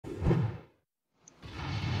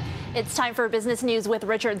It's time for business news with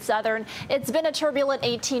Richard Southern. It's been a turbulent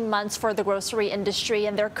 18 months for the grocery industry,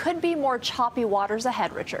 and there could be more choppy waters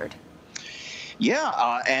ahead, Richard.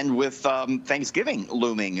 Yeah, and with Thanksgiving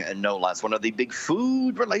looming, no less, one of the big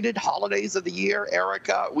food-related holidays of the year,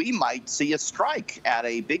 Erica, we might see a strike at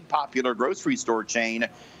a big popular grocery store chain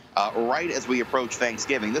right as we approach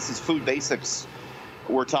Thanksgiving. This is Food Basics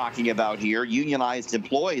we're talking about here. Unionized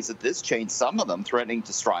employees at this chain, some of them threatening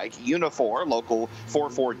to strike. Unifor, Local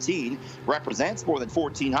 414, represents more than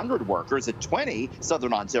 1,400 workers at 20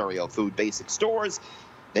 Southern Ontario Food Basics stores.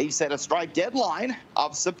 They set a strike deadline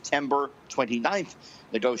of September 29th.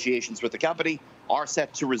 Negotiations with the company are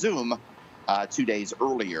set to resume 2 days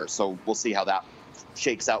earlier. So we'll see how that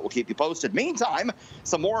shakes out. We'll keep you posted. Meantime,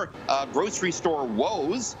 some more grocery store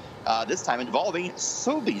woes, this time involving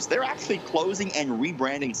Sobeys. They're actually closing and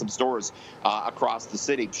rebranding some stores across the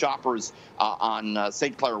city. Shoppers on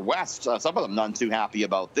St. Clair West, some of them none too happy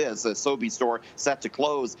about this. A Sobeys store set to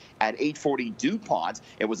close at 840 DuPont.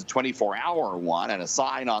 It was a 24-hour one, and a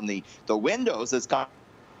sign on the windows says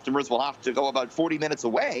customers will have to go about 40 minutes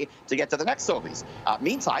away to get to the next Sobeys.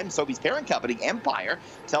 Meantime, Sobeys' parent company, Empire,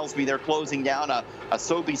 tells me they're closing down a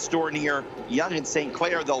Sobeys store near Yonge and St.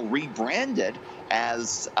 Clair. They'll rebrand it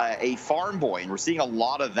as a Farm Boy, and we're seeing a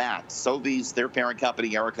lot of that. Sobeys, their parent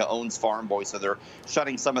company, Erica, owns Farm Boy, so they're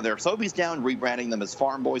shutting some of their Sobeys down, rebranding them as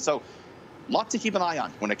Farm Boy. So lot to keep an eye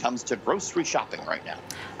on when it comes to grocery shopping right now.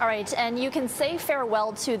 All right, and you can say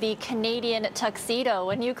farewell to the Canadian tuxedo.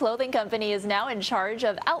 A new clothing company is now in charge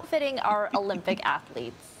of outfitting our Olympic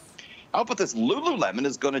athletes. How about this? Lululemon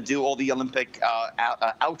is going to do all the Olympic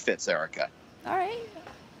outfits, Erica. All right,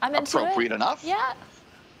 I'm into it. Appropriate enough. Yeah.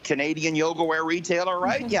 Canadian yoga wear retailer,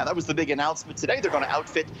 right? Yeah, that was the big announcement today. They're going to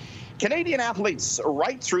outfit Canadian athletes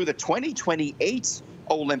right through the 2028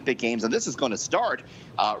 Olympic Games, and this is going to start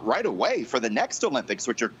right away for the next Olympics,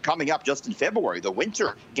 which are coming up just in February, the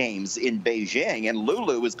Winter Games in Beijing, and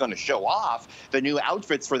Lulu is going to show off the new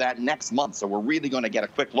outfits for that next month, so we're really going to get a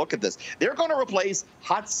quick look at this. They're going to replace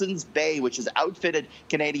Hudson's Bay, which has outfitted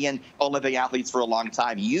Canadian Olympic athletes for a long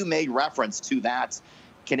time. You made reference to that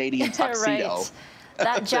Canadian tuxedo. Right.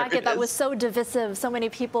 That jacket that was so divisive. So many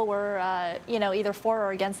people were, either for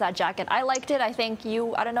or against that jacket. I liked it. I think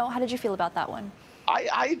I don't know, how did you feel about that one?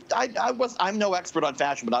 I'm no expert on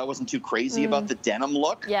fashion, but I wasn't too crazy about the denim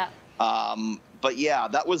look. Yeah. But yeah,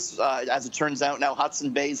 that was, as it turns out now, Hudson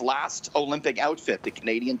Bay's last Olympic outfit, the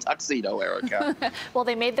Canadian tuxedo, Erica. Well,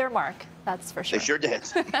 they made their mark, that's for sure. They sure did.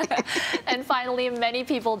 And finally, many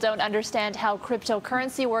people don't understand how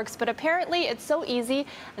cryptocurrency works, but apparently it's so easy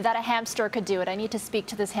that a hamster could do it. I need to speak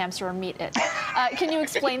to this hamster and meet it. Can you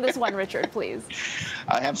explain this one, Richard, please?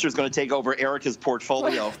 A hamster's going to take over Erica's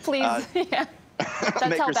portfolio. Please, yeah. That's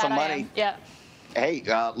make how her bad some I money. am. Yeah. Hey,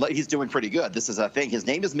 he's doing pretty good. This is a thing. His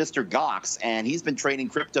name is Mr. Gox, and he's been trading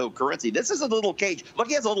cryptocurrency. This is a little cage. Look,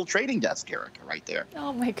 he has a little trading desk, Erica, right there.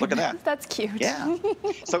 Oh, my goodness. Look at that. That's cute. Yeah.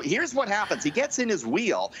 So here's what happens. He gets in his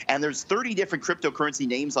wheel, and there's 30 different cryptocurrency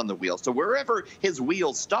names on the wheel. So wherever his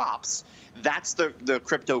wheel stops, that's the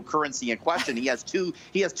cryptocurrency in question. He has two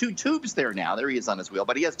tubes there now. There he is on his wheel,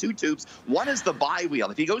 but he has two tubes. One is the buy wheel.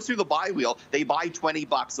 If he goes through the buy wheel, they buy 20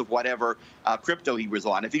 bucks of whatever crypto he was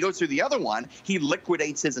on. If he goes through the other one, he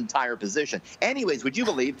liquidates his entire position. Anyways, would you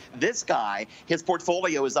believe this guy, his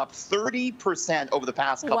portfolio is up 30% over the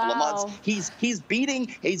past couple of months. He's beating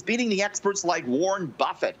the experts like Warren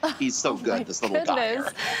Buffett. He's so good, this little guy.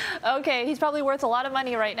 Okay, he's probably worth a lot of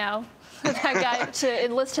money right now. That guy to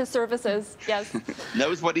enlist his services. Yes.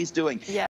 Knows what he's doing. Yeah.